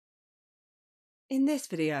In this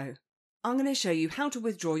video, I'm going to show you how to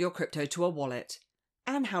withdraw your crypto to a wallet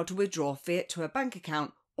and how to withdraw fiat to a bank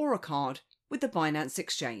account or a card with the Binance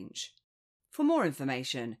exchange. For more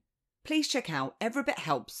information, please check out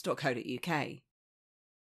everybithelps.co.uk.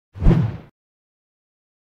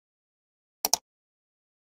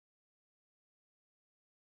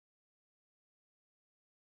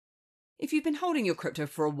 If you've been holding your crypto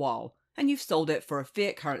for a while and you've sold it for a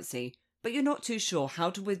fiat currency, but you're not too sure how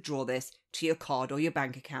to withdraw this to your card or your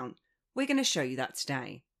bank account, we're going to show you that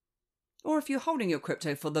today. Or if you're holding your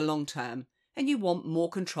crypto for the long term and you want more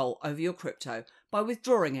control over your crypto by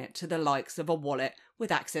withdrawing it to the likes of a wallet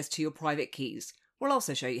with access to your private keys, we'll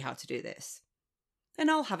also show you how to do this.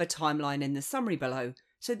 And I'll have a timeline in the summary below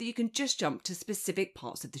so that you can just jump to specific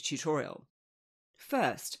parts of the tutorial.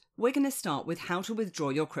 First, we're going to start with how to withdraw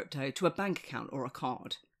your crypto to a bank account or a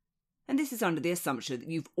card. And this is under the assumption that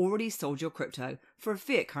you've already sold your crypto for a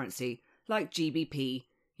fiat currency like GBP,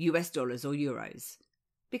 US dollars or euros.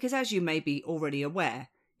 Because as you may be already aware,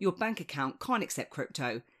 your bank account can't accept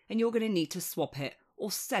crypto and you're going to need to swap it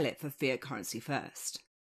or sell it for fiat currency first.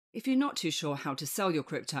 If you're not too sure how to sell your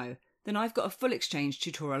crypto, then I've got a full exchange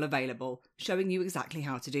tutorial available showing you exactly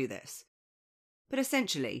how to do this. But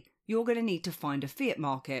essentially, you're going to need to find a fiat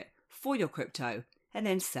market for your crypto and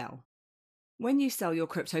then sell. When you sell your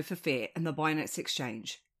crypto for fiat in the Binance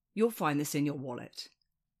exchange, you'll find this in your wallet.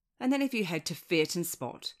 And then if you head to fiat and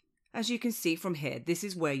spot, as you can see from here, this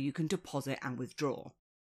is where you can deposit and withdraw.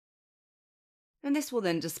 And this will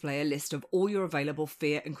then display a list of all your available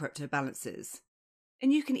fiat and crypto balances.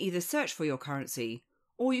 And you can either search for your currency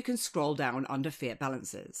or you can scroll down under fiat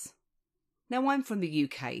balances. Now I'm from the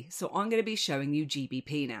UK, so I'm going to be showing you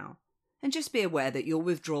GBP now. And just be aware that your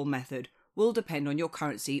withdrawal method will depend on your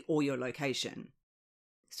currency or your location.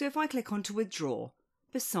 So if I click on to withdraw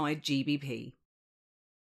beside GBP,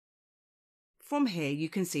 from here you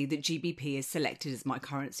can see that GBP is selected as my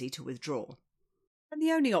currency to withdraw. And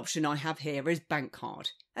the only option I have here is bank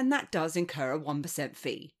card, and that does incur a 1%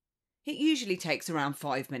 fee. It usually takes around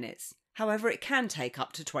 5 minutes, however it can take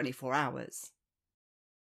up to 24 hours.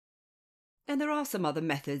 And there are some other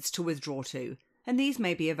methods to withdraw to, and these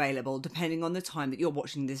may be available depending on the time that you're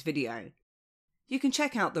watching this video. You can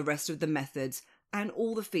check out the rest of the methods and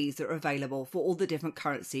all the fees that are available for all the different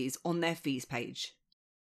currencies on their fees page.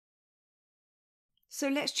 So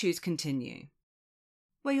let's choose continue,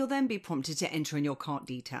 where you'll then be prompted to enter in your card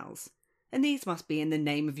details, and these must be in the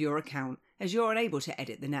name of your account as you're unable to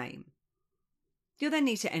edit the name. You'll then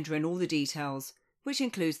need to enter in all the details, which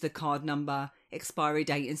includes the card number, expiry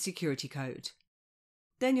date and security code.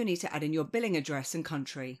 Then you'll need to add in your billing address and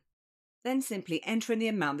country. Then simply enter in the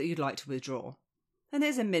amount that you'd like to withdraw. And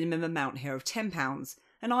there's a minimum amount here of £10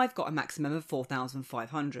 and I've got a maximum of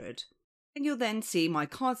 £4,500. And you'll then see my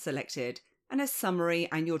card selected and a summary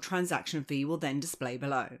and your transaction fee will then display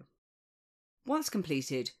below. Once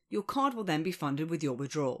completed, your card will then be funded with your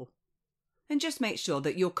withdrawal. And just make sure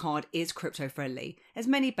that your card is crypto friendly, as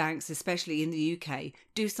many banks, especially in the UK,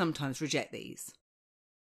 do sometimes reject these.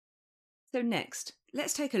 So next,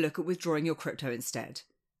 let's take a look at withdrawing your crypto instead,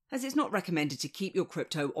 as it's not recommended to keep your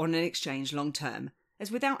crypto on an exchange long term,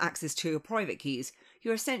 as without access to your private keys,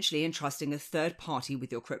 you're essentially entrusting a third party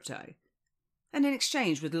with your crypto. And an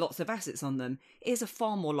exchange with lots of assets on them is a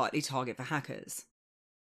far more likely target for hackers.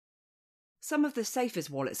 Some of the safest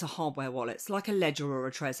wallets are hardware wallets like a Ledger or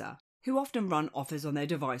a Trezor, who often run offers on their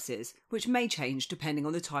devices, which may change depending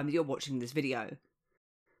on the time that you're watching this video.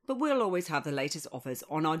 But we'll always have the latest offers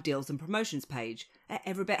on our deals and promotions page at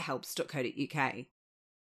everybithelps.co.uk.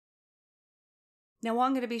 Now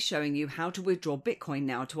I'm going to be showing you how to withdraw Bitcoin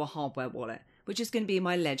now to a hardware wallet, which is going to be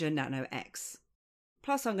my Ledger Nano X.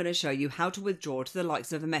 Plus I'm going to show you how to withdraw to the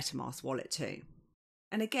likes of a Metamask wallet too.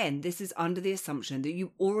 And again, this is under the assumption that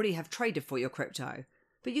you already have traded for your crypto,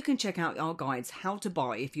 but you can check out our guides how to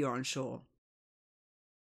buy if you're unsure.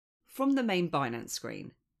 From the main Binance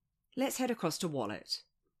screen, let's head across to Wallet,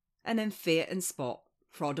 and then Fiat and Spot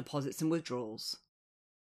for our deposits and withdrawals.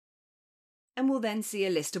 And we'll then see a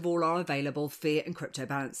list of all our available fiat and crypto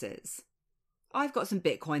balances. I've got some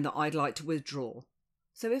Bitcoin that I'd like to withdraw,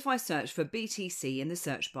 so if I search for BTC in the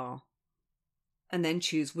search bar, and then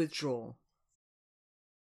choose Withdraw.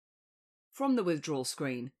 From the withdrawal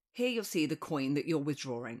screen, here you'll see the coin that you're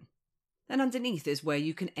withdrawing. And underneath is where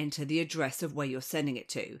you can enter the address of where you're sending it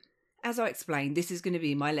to. As I explained, this is going to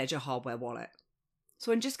be my Ledger hardware wallet.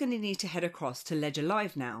 So I'm just going to need to head across to Ledger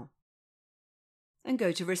Live now and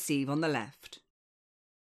go to Receive on the left.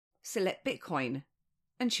 Select Bitcoin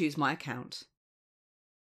and choose my account.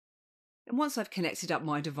 And once I've connected up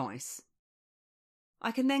my device,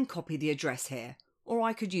 I can then copy the address here or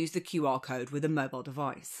I could use the QR code with a mobile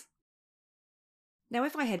device. Now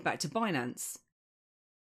if I head back to Binance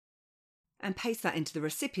and paste that into the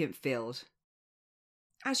recipient field,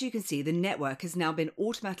 as you can see, the network has now been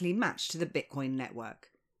automatically matched to the Bitcoin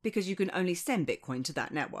network because you can only send Bitcoin to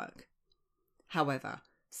that network. However,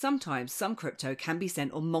 sometimes some crypto can be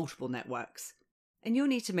sent on multiple networks, and you'll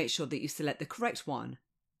need to make sure that you select the correct one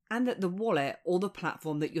and that the wallet or the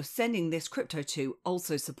platform that you're sending this crypto to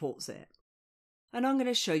also supports it. And I'm going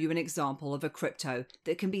to show you an example of a crypto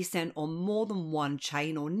that can be sent on more than one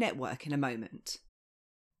chain or network in a moment.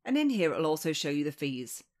 And in here it'll also show you the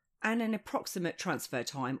fees and an approximate transfer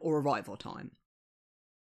time or arrival time.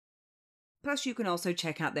 Plus you can also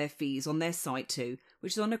check out their fees on their site too,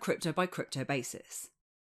 which is on a crypto by crypto basis.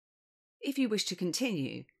 If you wish to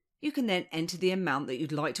continue, you can then enter the amount that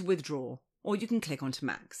you'd like to withdraw, or you can click onto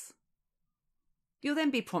max. You'll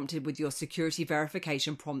then be prompted with your security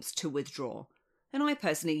verification prompts to withdraw, and I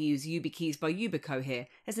personally use YubiKeys by Yubico here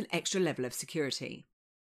as an extra level of security.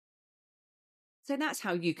 So that's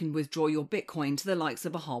how you can withdraw your Bitcoin to the likes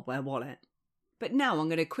of a hardware wallet. But now I'm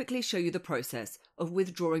going to quickly show you the process of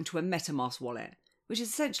withdrawing to a Metamask wallet, which is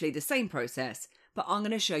essentially the same process, but I'm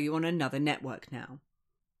going to show you on another network now.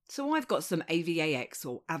 So I've got some AVAX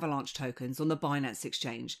or Avalanche tokens on the Binance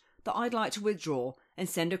exchange that I'd like to withdraw and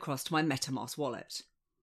send across to my Metamask wallet.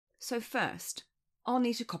 So first, I'll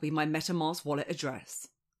need to copy my Metamask wallet address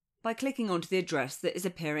by clicking onto the address that is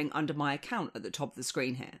appearing under my account at the top of the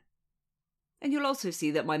screen here. And you'll also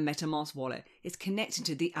see that my Metamask wallet is connected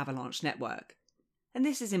to the Avalanche network. And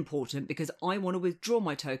this is important because I want to withdraw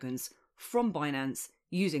my tokens from Binance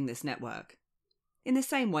using this network, in the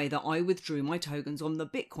same way that I withdrew my tokens on the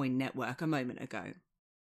Bitcoin network a moment ago.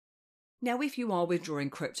 Now, if you are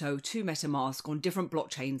withdrawing crypto to Metamask on different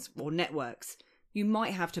blockchains or networks, you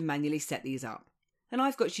might have to manually set these up. And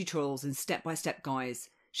I've got tutorials and step-by-step guides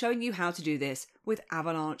showing you how to do this with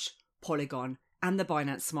Avalanche, Polygon, and the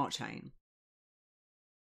Binance Smart Chain.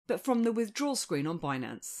 But from the withdrawal screen on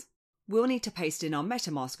Binance, we'll need to paste in our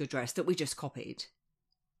Metamask address that we just copied.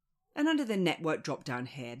 And under the network drop-down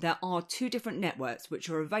here, there are two different networks which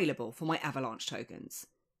are available for my Avalanche tokens.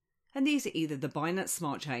 And these are either the Binance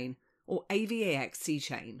Smart Chain or AVAX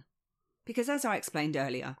C-Chain. Because as I explained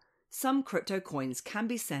earlier, some crypto coins can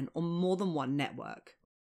be sent on more than one network.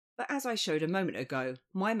 But as I showed a moment ago,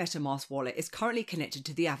 my Metamask wallet is currently connected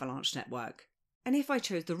to the Avalanche network. And if I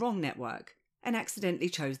chose the wrong network, and accidentally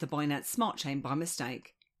chose the Binance Smart Chain by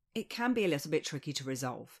mistake, it can be a little bit tricky to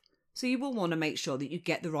resolve. So you will want to make sure that you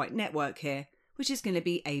get the right network here, which is going to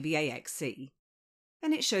be AVAXC.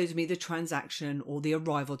 And it shows me the transaction or the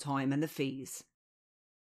arrival time and the fees.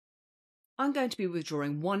 I'm going to be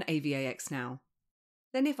withdrawing one AVAX now.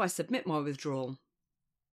 Then if I submit my withdrawal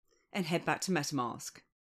and head back to Metamask.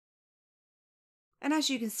 And as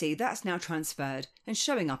you can see, that's now transferred and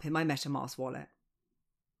showing up in my Metamask wallet.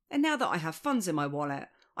 And now that I have funds in my wallet,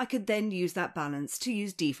 I could then use that balance to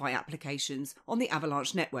use DeFi applications on the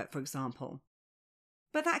Avalanche network, for example.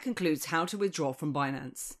 But that concludes how to withdraw from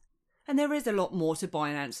Binance. And there is a lot more to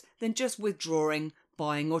Binance than just withdrawing,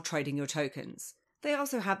 buying or trading your tokens. They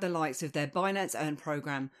also have the likes of their Binance Earn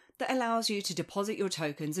program that allows you to deposit your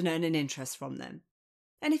tokens and earn an interest from them.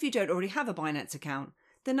 And if you don't already have a Binance account,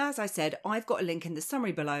 then as I said, I've got a link in the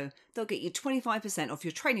summary below that'll get you 25% off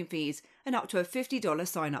your trading fees and up to a $50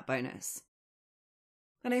 sign-up bonus.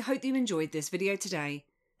 And I hope you enjoyed this video today,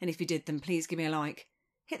 and if you did, then please give me a like,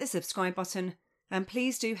 hit the subscribe button, and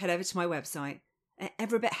please do head over to my website at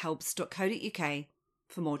everybithelps.co.uk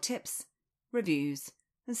for more tips, reviews,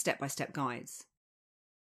 and step-by-step guides.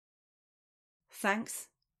 Thanks,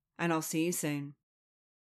 and I'll see you soon.